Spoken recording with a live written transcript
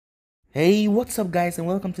Hey, what's up guys, and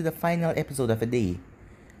welcome to the final episode of the day.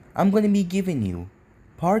 I'm gonna be giving you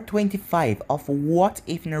part 25 of What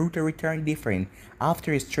If Naruto Returned Different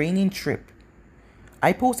after his training trip.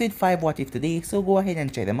 I posted 5 What If today, so go ahead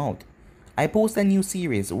and check them out. I posted a new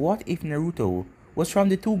series, What If Naruto was from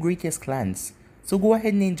the 2 greatest clans, so go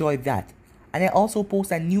ahead and enjoy that. And I also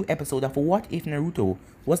posted a new episode of What If Naruto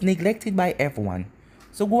was neglected by everyone,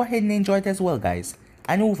 so go ahead and enjoy it as well guys.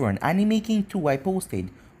 And over on Anime King 2 I posted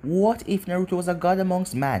What If Naruto was a god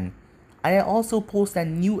amongst man, and I also posted a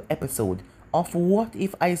new episode of What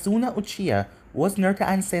If Izuna Uchiha was Naruto's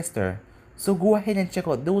ancestor. So go ahead and check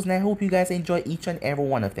out those, and I hope you guys enjoy each and every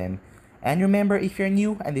one of them. And remember, if you're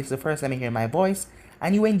new and this is the first time you hear my voice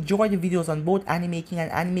and you enjoy the videos on both Anime King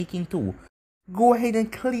and Anime King 2, go ahead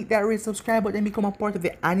and click that red subscribe button and become a part of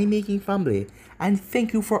the Anime King family. And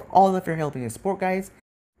thank you for all of your help and support guys.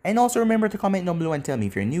 And also remember to comment down below and tell me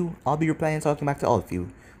if you're new. I'll be replying and talking back to all of you.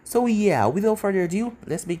 So yeah, without further ado,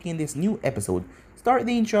 let's begin this new episode. Start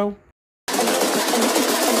the intro.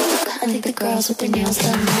 I think the girls with their nails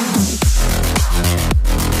done now.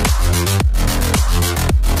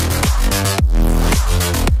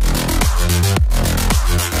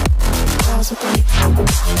 Girls with their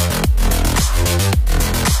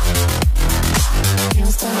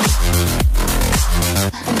nails done. I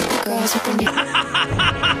think the girls with their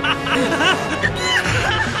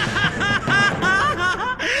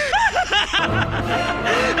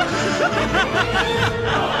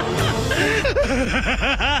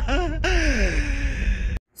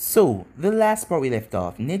So, the last part we left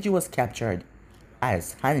off, Neji was captured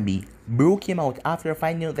as Hanabi broke him out after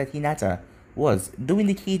finding out that Hinata was doing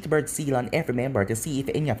the cage bird seal on every member to see if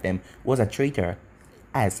any of them was a traitor.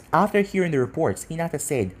 As after hearing the reports, Hinata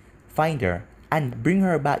said, find her and bring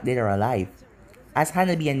her back dead or alive. As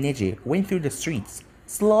Hanabi and Neji went through the streets,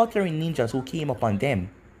 slaughtering ninjas who came upon them.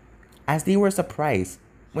 As they were surprised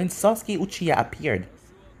when Sasuke Uchiha appeared.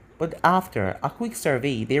 But after a quick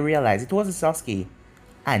survey, they realized it wasn't Sasuke,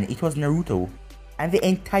 and it was Naruto. And the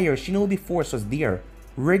entire shinobi force was there,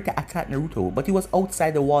 ready to attack Naruto, but he was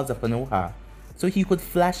outside the walls of Konoha, so he could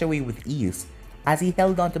flash away with ease, as he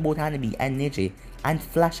held on to both Hanabi and Neji and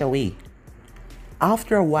flash away.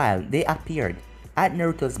 After a while, they appeared at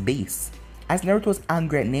Naruto's base, as Naruto was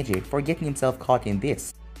angry at Neji for getting himself caught in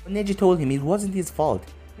this. But Neji told him it wasn't his fault.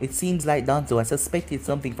 It seems like Danzo has suspected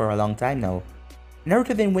something for a long time now.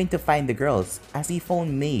 Naruto then went to find the girls, as he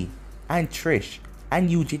found Mei and Trish and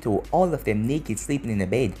Yujito, all of them naked sleeping in a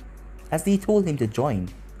bed, as they told him to join.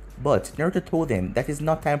 But Naruto told them that it's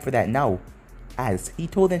not time for that now, as he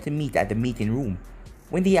told them to meet at the meeting room.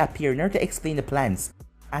 When they appeared, Naruto explained the plans,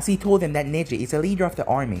 as he told them that Neji is a leader of the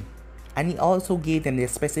army, and he also gave them their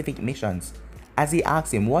specific missions, as he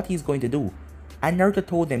asked him what he's going to do, and Naruto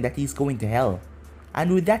told them that he's going to hell.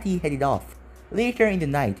 And with that he headed off. Later in the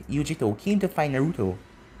night, Yujito came to find Naruto,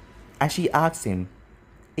 as she asked him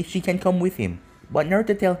if she can come with him, but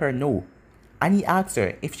Naruto tell her no, and he asked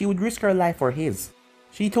her if she would risk her life for his.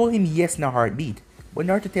 She told him yes in a heartbeat, but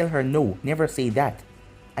Naruto tell her no, never say that,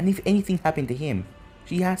 and if anything happened to him,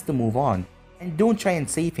 she has to move on, and don't try and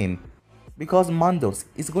save him, because Mondos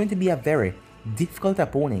is going to be a very difficult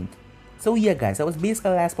opponent. So yeah guys, that was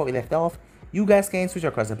basically the last part we left off. You guys can switch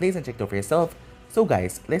across the place and check it out for yourself. So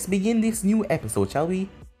guys, let's begin this new episode, shall we?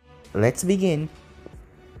 Let's begin.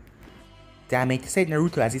 Damn it, said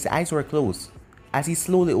Naruto as his eyes were closed, as he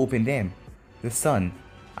slowly opened them. The sun.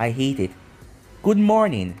 I hate it. Good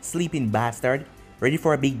morning, sleeping bastard. Ready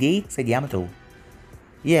for a big day? Said Yamato.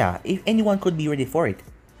 Yeah, if anyone could be ready for it.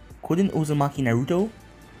 Couldn't Uzumaki Naruto?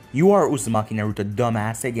 You are Uzumaki Naruto,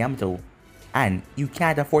 dumbass, said Yamato. And you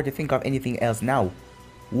can't afford to think of anything else now.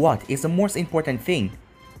 What is the most important thing?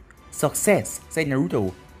 Success, said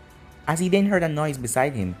Naruto, as he then heard a noise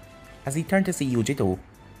beside him, as he turned to see Yujito.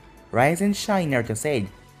 Rise and shine, Naruto said.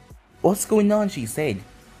 What's going on, she said,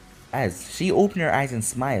 as she opened her eyes and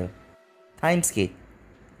smiled. Time skip.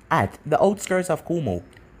 At the outskirts of Kumo,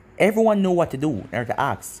 everyone know what to do, Naruto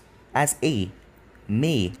asked, as A,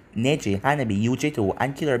 Mei, Neji, Hanabi, Yujito,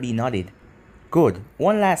 and Killer Bee nodded. Good,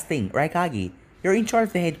 one last thing, Raikage, you're in charge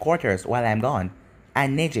of the headquarters while I'm gone.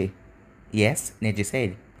 And Neji. Yes, Neji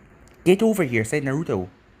said. Get over here, said Naruto,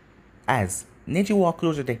 as Neji walked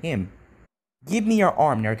closer to him. Give me your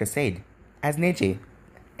arm, Naruto said, as Neji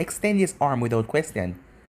extended his arm without question.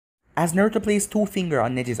 As Naruto placed 2 fingers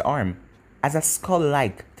on Neji's arm, as a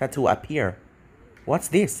skull-like tattoo appeared. What's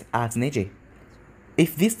this? asked Neji.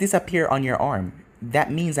 If this disappears on your arm,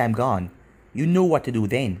 that means I'm gone. You know what to do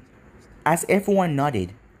then. As everyone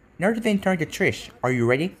nodded, Naruto then turned to Trish. Are you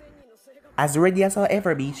ready? As ready as I'll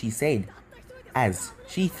ever be, she said, as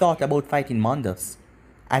she thought about fighting Mondos.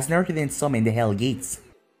 as Naruto then summoned the Hell Gates.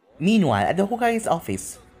 Meanwhile, at the Hokage's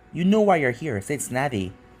office, "You know why you're here," said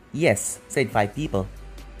Tsunade. "Yes," said 5 people.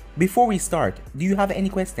 "Before we start, do you have any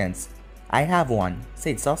questions?" "I have one,"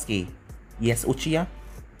 said Sasuke. "Yes, Uchiha?"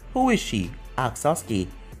 "Who is she?" asked Sasuke,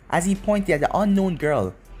 as he pointed at the unknown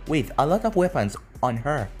girl with a lot of weapons on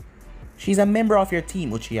her. "She's a member of your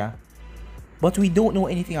team, Uchiha." "But we don't know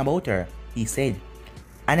anything about her," he said.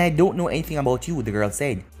 "And I don't know anything about you," the girl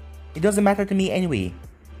said. "It doesn't matter to me anyway."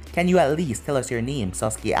 "Can you at least tell us your name?"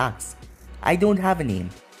 Sasuke asked. "I don't have a name."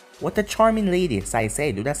 "What a charming lady," Sai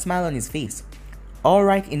said with a smile on his face.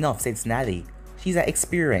 "Alright, enough," said Tsunade. "She's an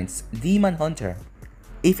experienced demon hunter.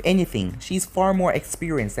 If anything, she's far more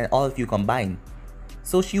experienced than all of you combined.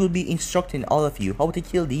 So she will be instructing all of you how to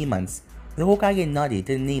kill demons." The Hokage nodded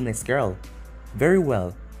to the nameless girl. "Very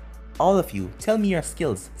well. All of you, tell me your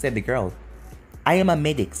skills," said the girl. "I am a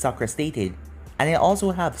medic," Sakura stated, "and I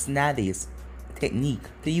also have Tsunade's technique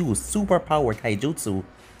to use superpower taijutsu,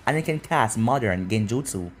 and I can cast modern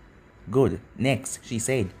genjutsu." "Good. Next," she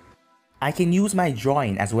said. "I can use my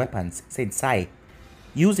drawing as weapons," said Sai.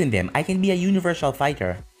 "Using them, I can be a universal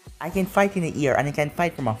fighter. I can fight in the air and I can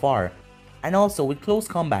fight from afar, and also with close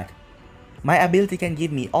combat. My ability can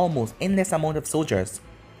give me almost endless amount of soldiers."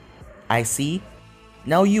 "I see.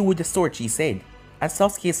 Now you with the sword," she said, as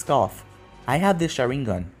Sasuke scoffed. "I have the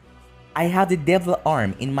Sharingan. I have the devil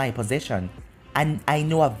arm in my possession, and I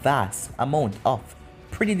know a vast amount of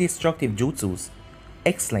pretty destructive jutsus."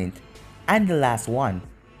 "Excellent. And the last one."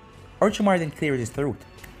 Orochimaru then cleared his throat.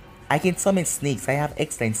 "I can summon snakes. I have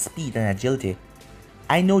excellent speed and agility.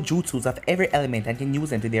 I know jutsus of every element and can use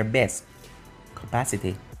them to their best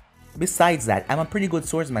capacity. Besides that, I'm a pretty good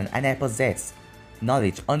swordsman and I possess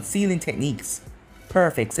knowledge on sealing techniques."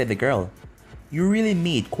 "Perfect," said the girl. "You really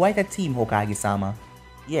made quite a team, Hokage-sama."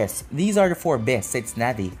 "Yes, these are the 4 best," said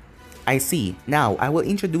Tsunade. "I see. Now, I will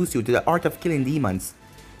introduce you to the art of killing demons.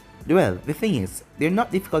 Well, the thing is, they're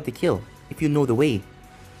not difficult to kill if you know the way.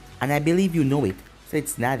 And I believe you know it," said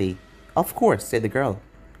Tsunade. "Of course," said the girl,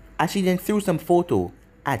 as she then threw some photo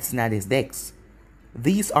at Tsunade's decks.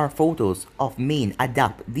 "These are photos of main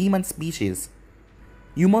adapt demon species.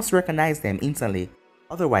 You must recognize them instantly,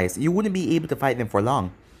 otherwise you wouldn't be able to fight them for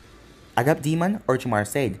long." "Adapt demon?" Orochimaru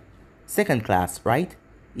said. "Second class, right?"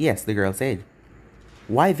 "Yes," the girl said.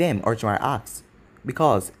 "Why them?" Orochimaru asked.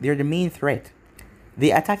 "Because they're the main threat.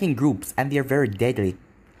 They attack in groups and they're very deadly.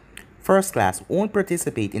 First class won't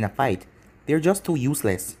participate in a fight, they're just too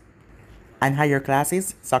useless." "And higher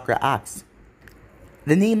classes?" Sakura asked.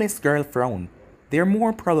 The nameless girl frowned. "They're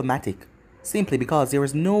more problematic, simply because there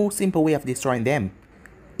is no simple way of destroying them.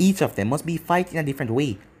 Each of them must be fighting a different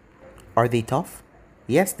way." "Are they tough?"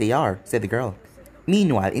 "Yes, they are," said the girl.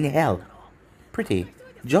 "Meanwhile, in hell, pretty,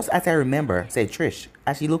 just as I remember," said Trish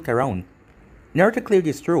as she looked around. Naruto cleared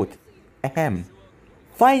his throat. "Ahem."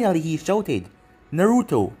 Finally, he shouted,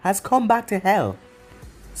 "Naruto has come back to hell."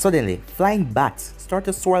 Suddenly, flying bats start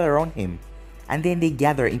to swirl around him, and then they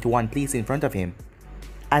gather into one place in front of him.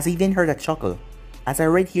 As he then heard a chuckle, as a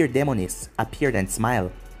red-haired demoness appeared and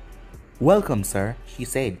smiled. "Welcome, sir," she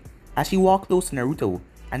said, as she walked close to Naruto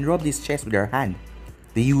and rubbed his chest with her hand.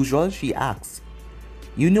 "The usual?" she asked.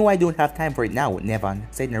 "You know I don't have time for it now, Nevan,"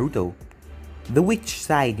 said Naruto. The witch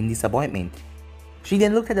sighed in disappointment. She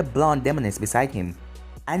then looked at the blonde demoness beside him.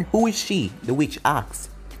 "And who is she?" the witch asked.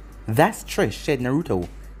 "That's Trish," said Naruto.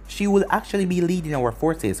 "She will actually be leading our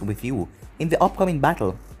forces with you in the upcoming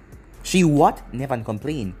battle." "She what?" Nevan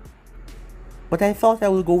complained. "But I thought I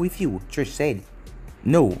will go with you," Trish said.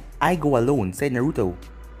 "No, I go alone," said Naruto.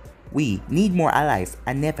 "We need more allies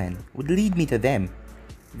and Nevan would lead me to them.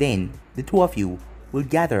 Then, the 2 of you will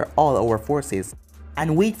gather all our forces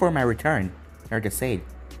and wait for my return," Naruto said,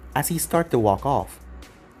 as he started to walk off.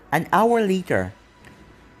 An hour later.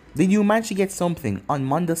 "Did you manage to get something on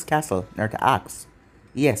Mondo's castle?" Naruto asked.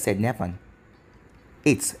 "Yes," said Nevan.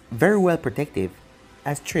 "It's very well protective."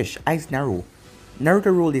 As Trish eyes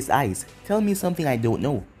Naruto rolled his eyes. "Tell me something I don't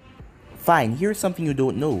know." "Fine, here's something you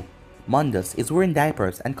don't know. Mondos is wearing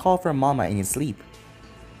diapers and called for mama in his sleep."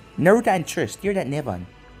 Naruto and Trish stared at Nevan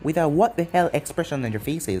with a what the hell expression on their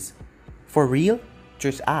faces. "For real?"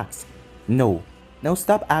 Trish asked. "No. Now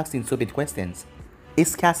stop asking stupid questions.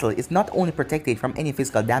 His castle is not only protected from any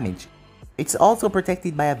physical damage, it's also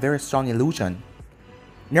protected by a very strong illusion."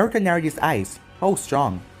 Naruto narrowed his eyes. "How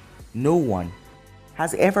strong?" "No one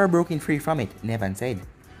has ever broken free from it," Nevan said.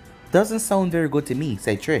 "Doesn't sound very good to me,"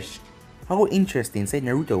 said Trish. "How interesting," said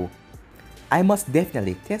Naruto. "I must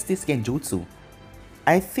definitely test this genjutsu."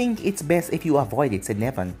 "I think it's best if you avoid it," said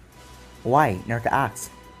Nevan. "Why?" Naruto asked.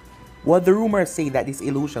 "Well, the rumors say that this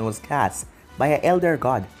illusion was cast by an elder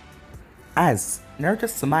god." As Naruto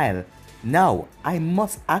smiled. Now, I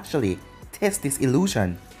must actually test this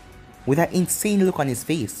illusion. With an insane look on his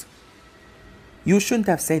face. You shouldn't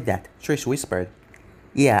have said that, Trish whispered.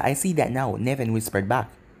 Yeah, I see that now, Nevin whispered back.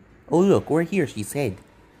 Oh look, we're here, she said.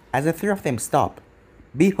 As the three of them stopped.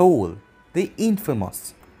 Behold, the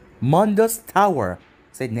infamous Mondo's Tower,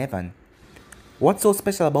 said Nevin. What's so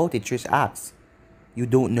special about it, Trish asked. You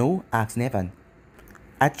don't know? Asked Nevin.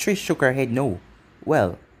 As Trish shook her head no.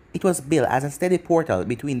 Well, it was built as a steady portal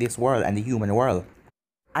between this world and the human world.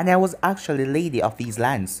 And I was actually lady of these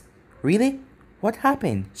lands. Really? What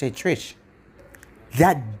happened? Said Trish.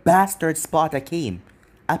 That bastard Sparta came.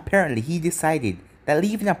 Apparently he decided that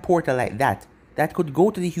leaving a portal like that could go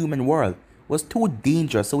to the human world was too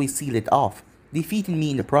dangerous, so he sealed it off, defeating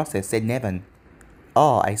me in the process, said Nevin.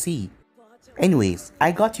 Oh, I see. Anyways,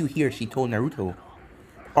 I got you here, she told Naruto.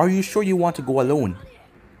 Are you sure you want to go alone?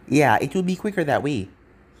 Yeah, it will be quicker that way.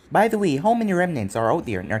 By the way, how many remnants are out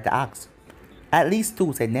there? Naruto asked. At least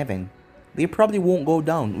 2, said Nevin. They probably won't go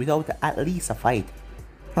down without at least a fight.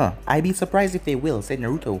 Huh, I'd be surprised if they will, said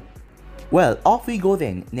Naruto. Well, off we go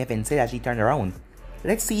then, Nevin said as she turned around.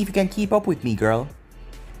 Let's see if you can keep up with me, girl.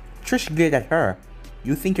 Trish glared at her.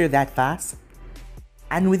 You think you're that fast?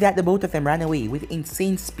 And with that, the both of them ran away with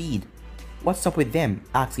insane speed. What's up with them?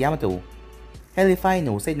 Asked Yamato. Hell if I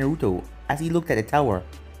know, said Naruto as he looked at the tower.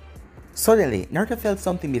 Suddenly, Naruto felt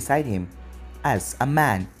something beside him as a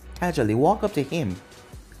man casually walked up to him.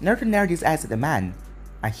 Naruto narrowed his eyes at the man.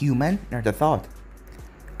 A human? Naruto thought.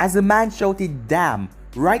 As the man shouted damn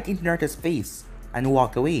right into Naruto's face and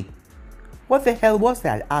walked away. What the hell was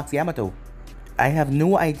that? Asked Yamato. I have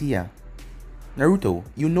no idea. Naruto,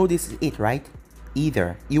 you know this is it, right?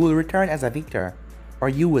 Either you will return as a victor or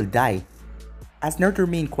you will die. As Naruto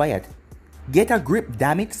remained quiet. Get a grip,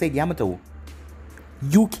 damn it, said Yamato.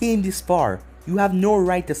 You came this far. You have no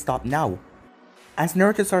right to stop now. As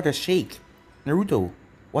Naruto started to shake. Naruto,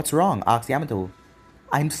 what's wrong? Asked Yamato.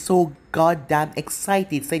 I'm so goddamn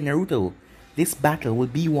excited, said Naruto. This battle will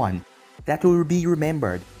be one that will be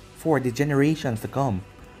remembered for the generations to come.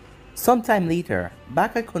 Sometime later,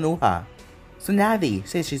 back at Konoha, Tsunade,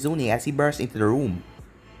 said Shizune as he burst into the room.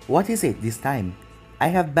 What is it this time? I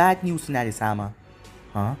have bad news, Tsunade-sama.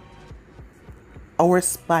 Huh? Our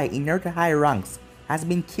spy in Naruto high ranks has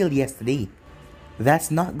been killed yesterday.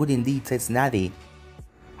 That's not good indeed, said Tsunade.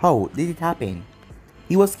 How did it happen?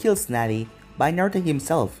 He was killed, Tsunade, by Naruto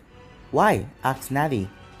himself. Why? Asked Tsunade.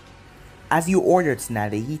 As you ordered,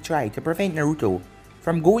 Tsunade, he tried to prevent Naruto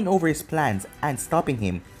from going over his plans and stopping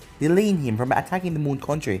him, delaying him from attacking the Moon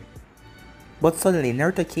Country. But suddenly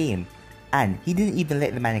Naruto came, and he didn't even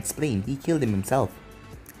let the man explain, he killed him himself.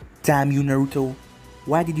 Damn you, Naruto.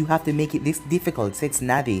 Why did you have to make it this difficult, said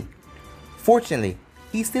Tsunade. Fortunately,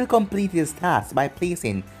 he still completed his task by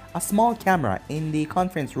placing a small camera in the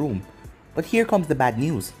conference room. But here comes the bad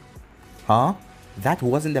news. Huh? That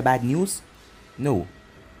wasn't the bad news? No.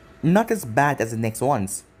 Not as bad as the next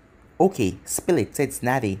ones. Okay, spill it, said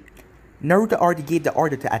Tsunade. Naruto already gave the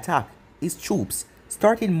order to attack. His troops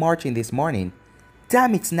started marching this morning.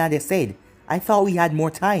 Damn it, Tsunade said. I thought we had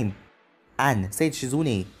more time. And, said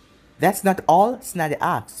Shizune. That's not all? Tsunade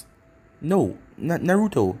asked. No,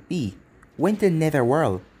 Naruto, he went to the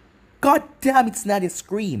Netherworld. God damn it, Tsunade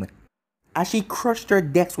screamed as she crushed her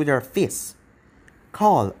decks with her fists.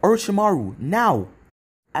 Call Orochimaru, now!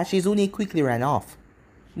 As Shizune quickly ran off.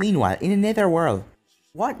 Meanwhile, in the Netherworld,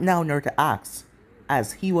 what now, Naruto asked,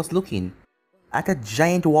 as he was looking at a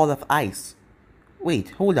giant wall of ice.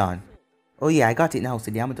 Wait, hold on. Oh yeah, I got it now,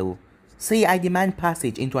 said Yamato. Say I demand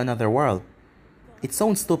passage into another world. It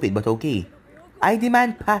sounds stupid, but okay. I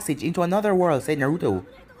demand passage into another world, said Naruto.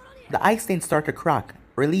 The ice then started to crack,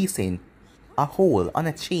 releasing a hole on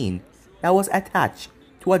a chain that was attached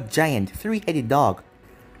to a giant three-headed dog.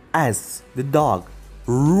 As the dog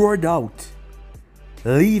roared out,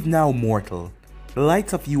 Leave now, mortal. The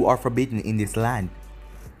lights of you are forbidden in this land.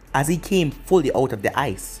 As he came fully out of the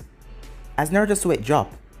ice. As Naruto's sweat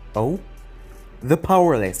dropped. Oh? The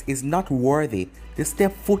powerless is not worthy to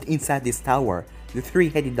step foot inside this tower, the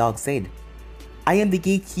three-headed dog said. I am the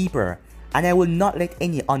gatekeeper, and I will not let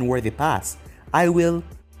any unworthy pass. I will...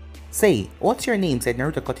 Say, what's your name? Said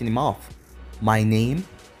Naruto, cutting him off. My name?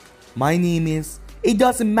 My name is... It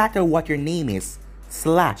doesn't matter what your name is.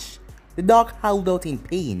 Slash. The dog howled out in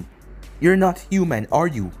pain. You're not human, are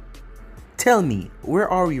you? Tell me, where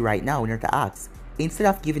are we right now? Naruto asked, instead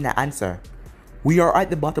of giving an answer. We are at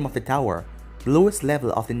the bottom of the tower, the lowest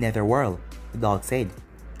level of the Netherworld, the dog said.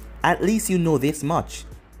 At least you know this much.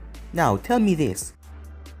 Now, tell me this.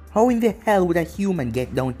 How in the hell would a human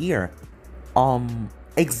get down here?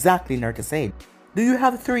 Exactly, Naruto said. Do you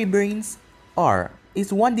have 3 brains? Or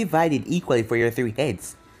is one divided equally for your three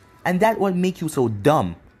heads? And that what make you so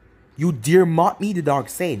dumb? You dare mock me, the dog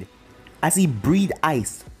said, as he breathed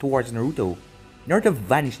ice towards Naruto. Naruto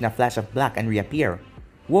vanished in a flash of black and reappeared.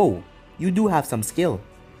 Whoa, you do have some skill.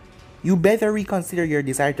 You better reconsider your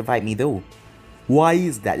desire to fight me though. Why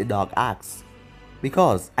is that, the dog asked.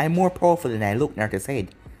 Because I'm more powerful than I look, Naruto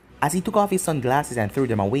said, as he took off his sunglasses and threw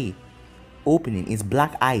them away, opening his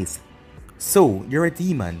black eyes. So, you're a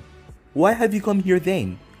demon. Why have you come here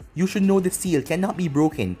then? You should know the seal cannot be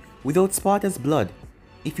broken without Sparta's blood,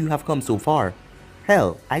 if you have come so far.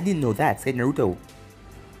 Hell, I didn't know that, said Naruto.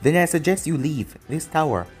 Then I suggest you leave. This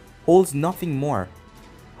tower holds nothing more.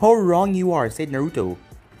 How wrong you are, said Naruto.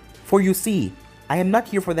 For you see, I am not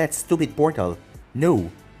here for that stupid portal.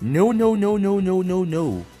 No, no, no, no, no, no, no,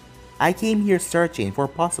 no. I came here searching for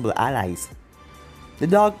possible allies. The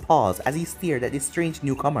dog paused as he stared at this strange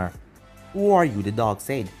newcomer. Who are you? The dog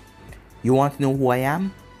said. You want to know who I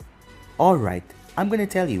am? Alright, I'm gonna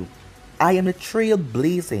tell you. I am the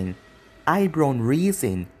trailblazing, eyebrow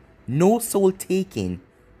raising, no soul taking,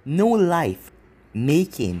 no life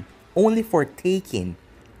making, only for taking.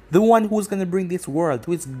 The one who's gonna bring this world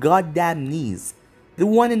to its goddamn knees. The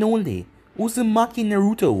one and only Uzumaki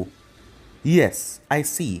Naruto. Yes, I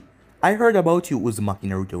see. I heard about you, Uzumaki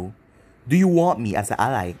Naruto. Do you want me as an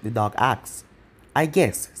ally? The dog asked. I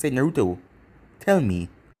guess, said Naruto. Tell me,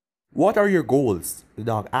 what are your goals? The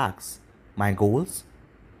dog asked. My goals?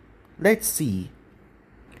 Let's see.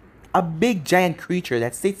 A big giant creature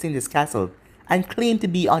that sits in this castle and claims to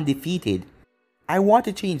be undefeated. I want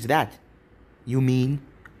to change that. You mean,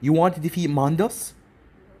 you want to defeat Mondos?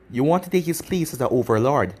 You want to take his place as the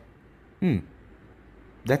overlord?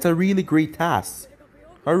 That's a really great task.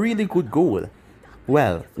 A really good goal.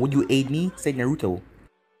 Well, would you aid me? Said Naruto.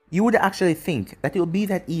 You would actually think that it would be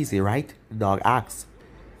that easy, right? The dog asked.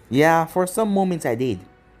 Yeah, for some moments I did.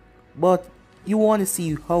 But you want to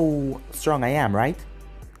see how strong I am, right?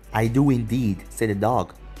 I do indeed, said the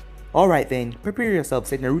dog. Alright then, prepare yourself,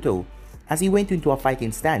 said Naruto, as he went into a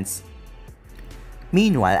fighting stance.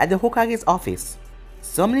 Meanwhile, at the Hokage's office,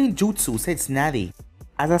 summoning jutsu, said Tsunade,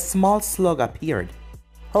 as a small slug appeared.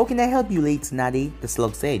 How can I help you, late Tsunade? The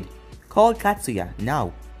slug said. Call Katsuya,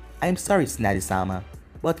 now. I'm sorry, Tsunade-sama,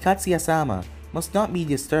 but Katsuya-sama must not be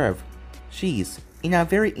disturbed. She's in a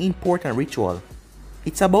very important ritual.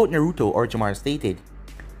 It's about Naruto, Orochimaru stated.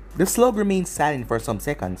 The slug remained silent for some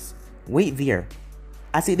seconds. Wait there,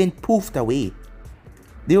 as it then poofed away.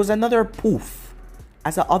 There was another poof,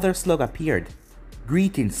 as the other slug appeared.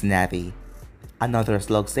 Greetings, Navi. Another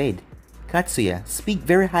slug said. Katsuya, speak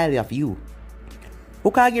very highly of you.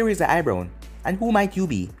 Hokage raised an eyebrow. And who might you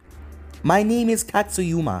be? My name is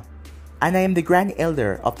Katsuyuma, and I am the Grand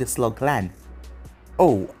Elder of the Slug Clan.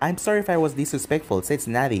 Oh, I'm sorry if I was disrespectful, said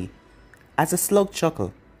Tsunade, as the slug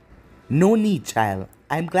chuckled. No need, child.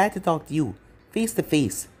 I'm glad to talk to you, face to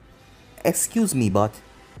face. Excuse me, but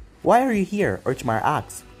why are you here? Orochimaru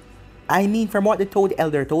asked. I mean, from what the Toad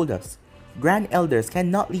Elder told us, Grand Elders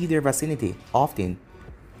cannot leave their vicinity often.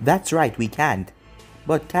 That's right, we can't.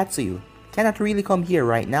 But Katsuyu cannot really come here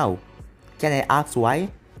right now. Can I ask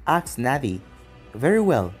why? Asked Navi. Very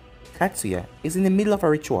well. Katsuya is in the middle of a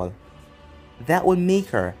ritual. That would make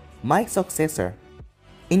her my successor.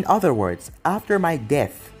 In other words, after my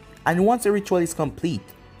death, and once the ritual is complete,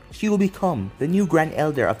 she will become the new Grand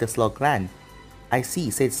Elder of the Slug Clan. I see,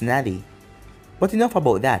 said Tsunade. But enough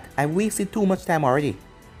about that, I've wasted too much time already.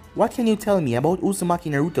 What can you tell me about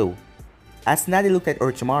Uzumaki Naruto? As Tsunade looked at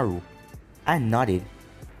Orochimaru, and nodded.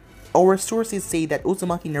 Our sources say that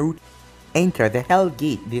Uzumaki Naruto entered the Hell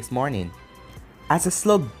Gate this morning. As the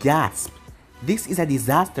slug gasped, this is a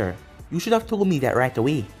disaster. You should have told me that right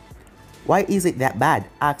away. Why is it that bad?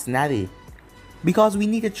 Asked Tsunade. Because we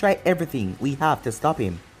need to try everything we have to stop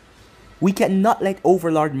him. We cannot let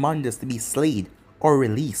Overlord Mondos to be slayed or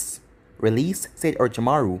released. Released? Said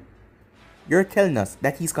Orochimaru. You're telling us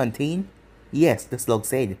that he's contained? Yes, the slug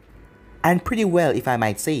said. And pretty well, if I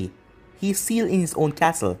might say. He's sealed in his own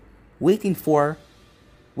castle, waiting for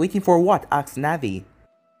what? Asked Navi.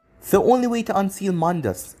 The only way to unseal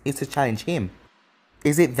Mondos is to challenge him.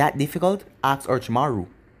 Is it that difficult? Asked Orochimaru.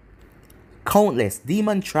 Countless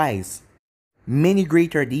demon tries. Many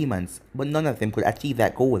greater demons, but none of them could achieve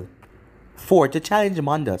that goal. For to challenge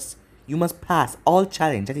Mondos, you must pass all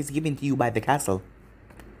challenge that is given to you by the castle.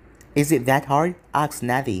 Is it that hard? Asked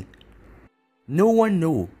Navi. No one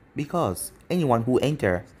knows, because anyone who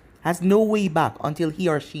enters has no way back until he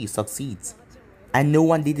or she succeeds. And no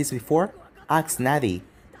one did this before? Asked Navi.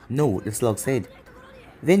 No, the slug said.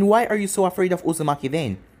 Then why are you so afraid of Uzumaki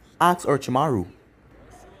then? Asked Orochimaru.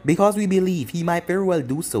 Because we believe he might very well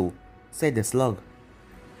do so. said the slug.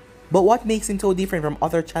 But what makes him so different from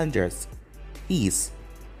other challengers? He's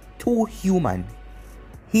too human.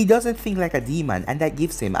 He doesn't think like a demon, and that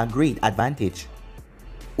gives him a great advantage.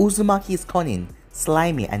 Uzumaki is cunning,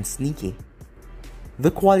 slimy, and sneaky.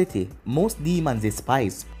 The quality most demons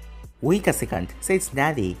despise. Wait a second, said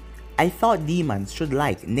Snady. I thought demons should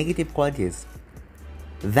like negative qualities.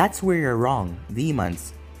 That's where you're wrong.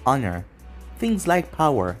 Demons honor things like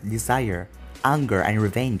power, desire, anger, and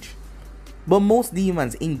revenge. But most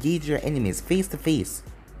demons engage their enemies face to face.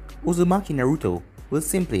 Uzumaki Naruto will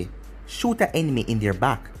simply shoot an enemy in their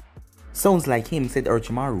back. Sounds like him, said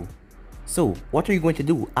Orochimaru. So, what are you going to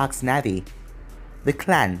do? Asked Navi. The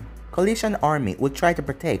clan Coalition Army will try to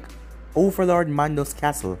protect Overlord Mando's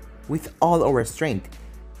castle with all our strength.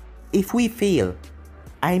 If we fail,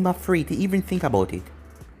 I'm afraid to even think about it.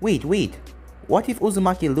 Wait, what if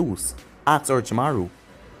Uzumaki lose? Asked Orochimaru.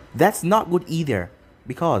 That's not good either,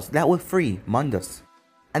 because that will free Mandos.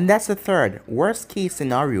 And that's the third worst case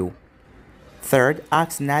scenario. Third,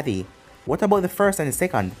 asked Navi. What about the first and the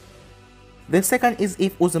second? The second is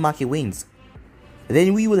if Uzumaki wins.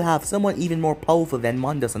 Then we will have someone even more powerful than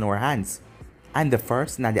Mandos on our hands. And the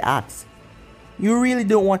first, Navi asks. You really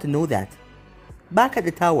don't want to know that. Back at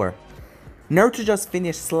the tower, Naruto just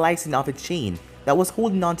finished slicing off a chain that was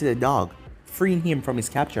holding on to the dog, freeing him from his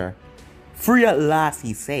capture. Free at last,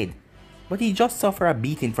 he said, but he just suffered a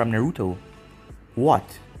beating from Naruto.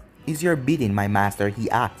 What is your bidding, my master? He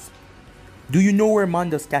asked. Do you know where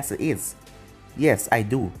Mando's castle is? Yes, I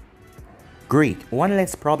do. Great, one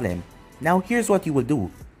less problem. Now here's what you will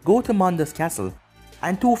do. Go to Mando's castle,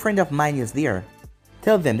 and two friends of mine is there.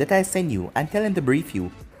 Tell them that I sent you and tell them to brief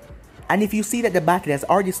you. And if you see that the battle has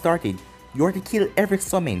already started, you are to kill every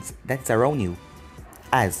summons that's around you.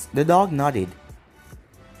 As the dog nodded.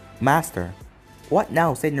 Master, what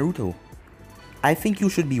now? Said Naruto. I think you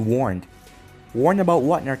should be warned. Warned about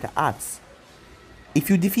what? Naruto asks.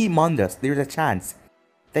 If you defeat Mandos, there's a chance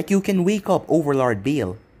that you can wake up Overlord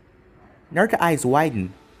Bale. Naruto's eyes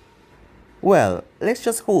widen. Well, let's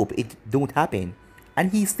just hope it don't happen,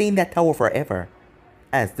 and he stay in that tower forever.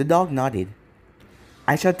 As the dog nodded.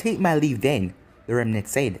 I shall take my leave then, the remnant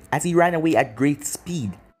said, as he ran away at great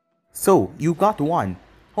speed. So, you got one.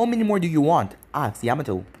 How many more do you want? Asked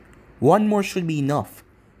Yamato. One more should be enough.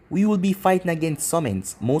 We will be fighting against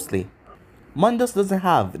summons, mostly. Mandos doesn't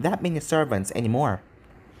have that many servants anymore.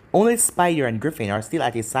 Only Spider and Griffin are still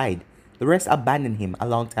at his side. The rest abandoned him a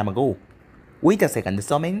long time ago. Wait a second, the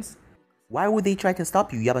summons? Why would they try to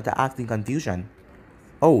stop you? Yamato asked in confusion.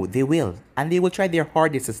 Oh, they will, and they will try their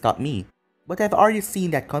hardest to stop me. But I've already seen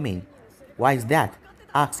that coming. Why is that?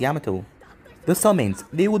 Asked Yamato. The summons,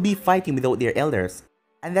 they will be fighting without their elders,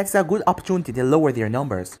 and that's a good opportunity to lower their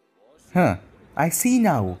numbers. Huh, I see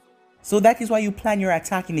now. So that is why you plan your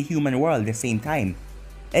attack in the human world at the same time.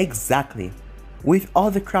 Exactly. With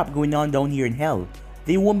all the crap going on down here in hell,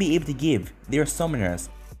 they won't be able to give their summoners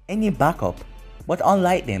any backup. But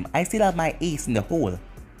unlike them, I still have my ace in the hole.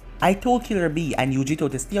 I told Killer Bee and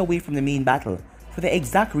Yujito to stay away from the main battle for the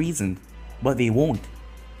exact reason, but they won't.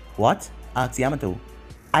 What? Asked Yamato.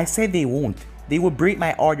 I said they won't. They will break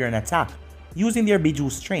my order and attack, using their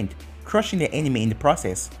Biju strength, crushing the enemy in the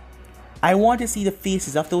process. I want to see the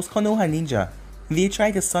faces of those Konoha ninja. They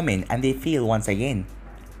try to summon and they fail once again.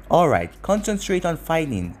 Alright, concentrate on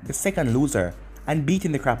fighting the second loser and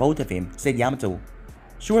beating the crap out of him, said Yamato.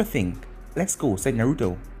 Sure thing. Let's go, said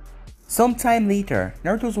Naruto. Sometime later,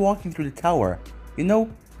 Naruto's walking through the tower. You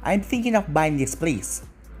know, I'm thinking of buying this place.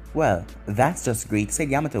 Well, that's just great,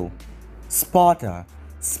 said Yamato. Sparta!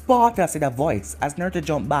 Sparta, said a voice as Naruto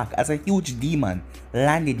jumped back as a huge demon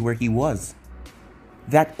landed where he was.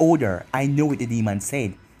 That odor, I know it, the demon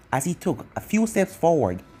said as he took a few steps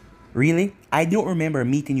forward. Really? I don't remember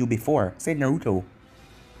meeting you before, said Naruto.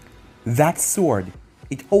 That sword,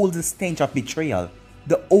 it holds the stench of betrayal,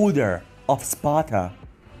 the odor of Sparta.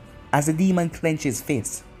 As the demon clenched his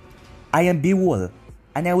fist. I am Beowulf,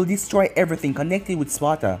 and I will destroy everything connected with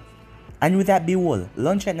Sparta. And with that, Beowulf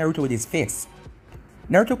launched at Naruto with his fist.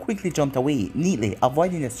 Naruto quickly jumped away, neatly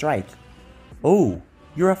avoiding the strike. Oh,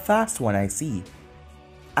 you're a fast one, I see.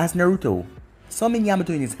 As Naruto summoned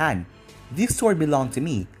Yamato in his hand, this sword belonged to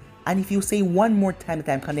me, and if you say one more time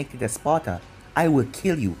that I'm connected to Sparta, I will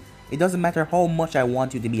kill you. It doesn't matter how much I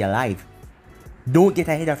want you to be alive. Don't get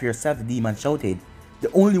ahead of yourself, the demon shouted.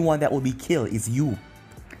 The only one that will be killed is you.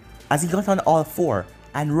 As he got on all four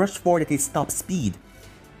and rushed forward at his top speed.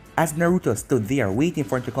 As Naruto stood there waiting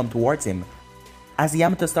for him to come towards him. As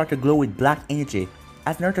Yamato started to glow with black energy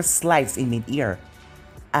as Naruto sliced in mid-air.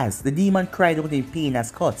 As the demon cried out in pain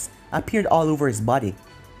as cuts appeared all over his body.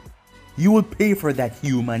 You will pay for that,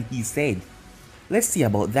 human, he said. Let's see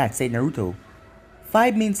about that, said Naruto.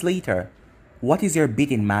 5 minutes later, what is your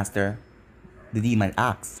bidding, master? The demon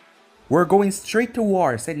asked. We're going straight to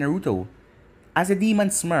war, said Naruto. As the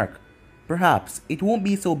demon smirked, perhaps it won't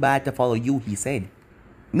be so bad to follow you, he said.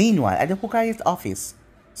 Meanwhile, at the Hokage's office,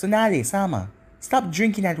 Tsunade-sama, stop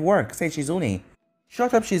drinking at work, said Shizune.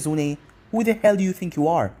 Shut up, Shizune. Who the hell do you think you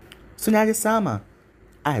are? Tsunade-sama.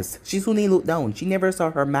 As Shizune looked down, she never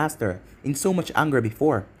saw her master in so much anger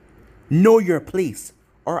before. Know your place,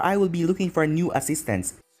 or I will be looking for new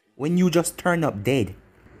assistants when you just turn up dead.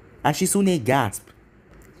 As Shizune gasped.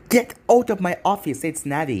 Get out of my office, said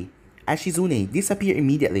Tsunade, as Shizune disappeared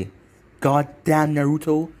immediately. God damn,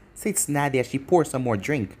 Naruto, said Tsunade as she poured some more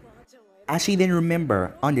drink. As she then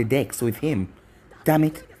remembered on the decks with him. Damn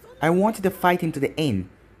it, I wanted to fight him to the end,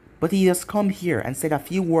 but he just come here and said a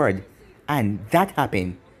few words, and that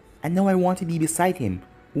happened. And now I want to be beside him.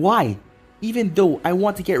 Why? Even though I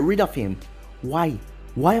want to get rid of him. Why?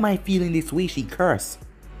 Why am I feeling this way, she cursed.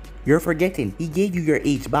 You're forgetting, he gave you your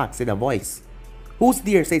age back, said a voice. Who's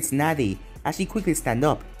there, said Tsunade as she quickly stand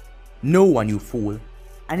up. No one, you fool.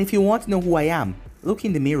 And if you want to know who I am, look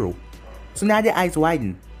in the mirror. Tsunade's eyes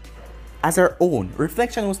widened. As her own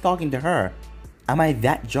reflection was talking to her. Am I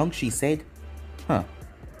that drunk, she said. Huh.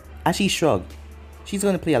 As she shrugged, she's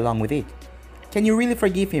gonna play along with it. Can you really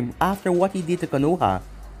forgive him after what he did to Konoha?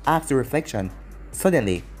 Asked the reflection.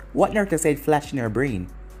 Suddenly, what Naruto said flashed in her brain.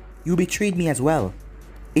 You betrayed me as well.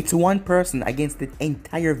 It's one person against the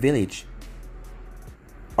entire village.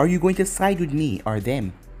 Are you going to side with me or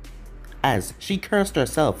them? As she cursed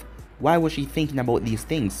herself, why was she thinking about these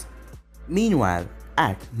things? Meanwhile,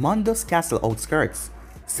 at Mondo's castle outskirts,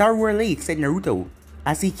 sorry we're late, said Naruto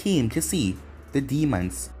as he came to see the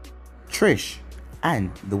demons, Trish,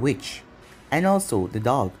 and the witch, and also the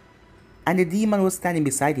dog. And the demon was standing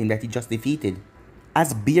beside him that he just defeated.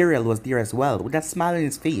 As Burial was there as well with a smile on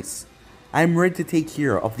his face. I'm ready to take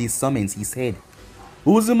care of these summons, he said.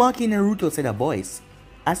 Uzumaki Naruto, said a voice,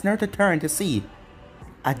 as Naruto turned to see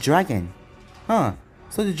a dragon. Huh,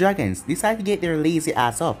 so the dragons decided to get their lazy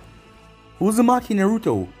ass up. Uzumaki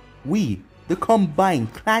Naruto, we, the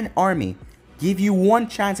combined clan army, give you one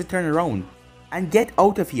chance to turn around and get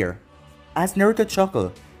out of here. As Naruto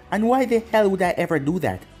chuckled, and why the hell would I ever do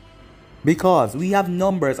that? Because we have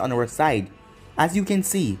numbers on our side. As you can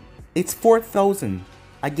see, it's 4,000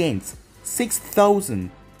 against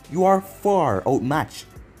 6,000. You are far outmatched.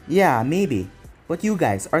 Yeah, maybe, but you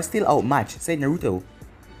guys are still outmatched, said Naruto.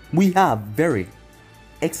 We have very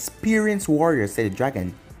experienced warriors, said the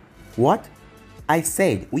dragon. What? I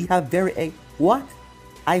said we have very what?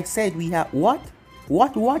 I said we have what?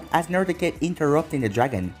 What? As Naruto kept interrupting the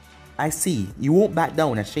dragon. I see, you won't back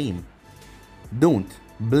down a shame. Don't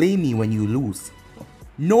blame me when you lose.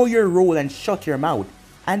 Know your role and shut your mouth.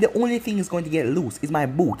 And the only thing is going to get loose is my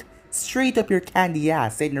boot. Straight up your candy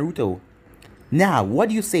ass, said Naruto. Now, what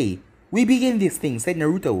do you say? We begin this thing, said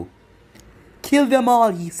Naruto. Kill them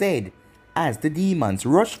all, he said, as the demons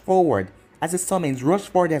rushed forward, as the summons rushed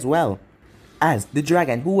forward as well. As the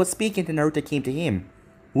dragon who was speaking to Naruto came to him.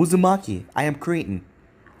 Uzumaki, I am Kraton.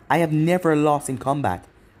 I have never lost in combat,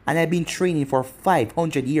 and I've been training for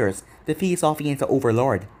 500 years to face off against the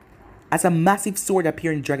Overlord. As a massive sword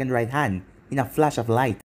appeared in the dragon's right hand, in a flash of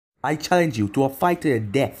light, I challenge you to a fight to the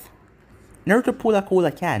death. Naruto pulled a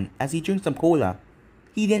cola can as he drank some cola.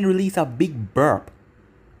 He then released a big burp.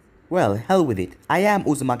 Well, hell with it, I am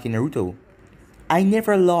Uzumaki Naruto. I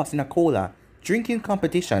never lost in a cola drinking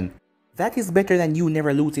competition. That is better than you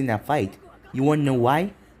never losing in a fight. You wanna know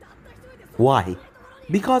why? Why?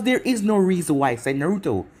 Because there is no reason why, said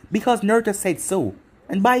Naruto. Because Naruto said so.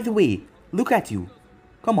 And by the way, look at you.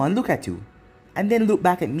 Come on, look at you. And then look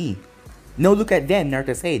back at me. No, look at them,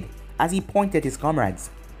 Naruto said, as he pointed at his comrades.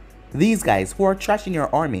 These guys who are trashing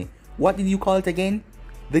your army, what did you call it again?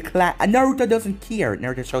 The clan. Naruto doesn't care,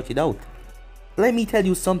 Naruto shouted out. Let me tell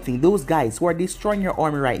you something, those guys who are destroying your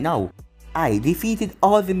army right now. I defeated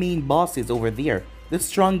all the main bosses over there, the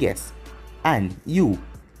strongest. And you,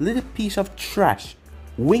 little piece of trash,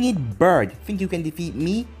 winged bird, think you can defeat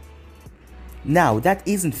me? Now that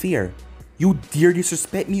isn't fair. You dare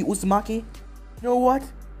disrespect me, Uzumaki? You know what?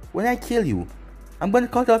 When I kill you, I'm gonna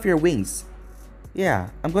cut off your wings. Yeah,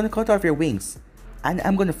 I'm gonna cut off your wings. And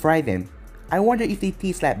I'm gonna fry them. I wonder if they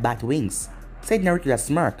taste like bat wings, said Naruto with a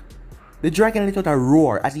smirk. The dragon let out a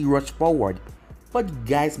roar as he rushed forward. But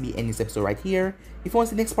guys, we end this episode right here. If you want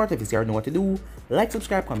to see the next part of this, you already know what to do. Like,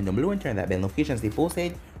 subscribe, comment down below, and turn that bell notifications they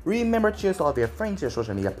posted. Remember to share to all of your friends, your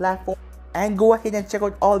social media platform. And go ahead and check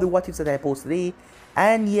out all the what ifs that I post today.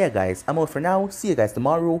 And yeah guys, I'm out for now. See you guys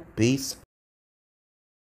tomorrow. Peace.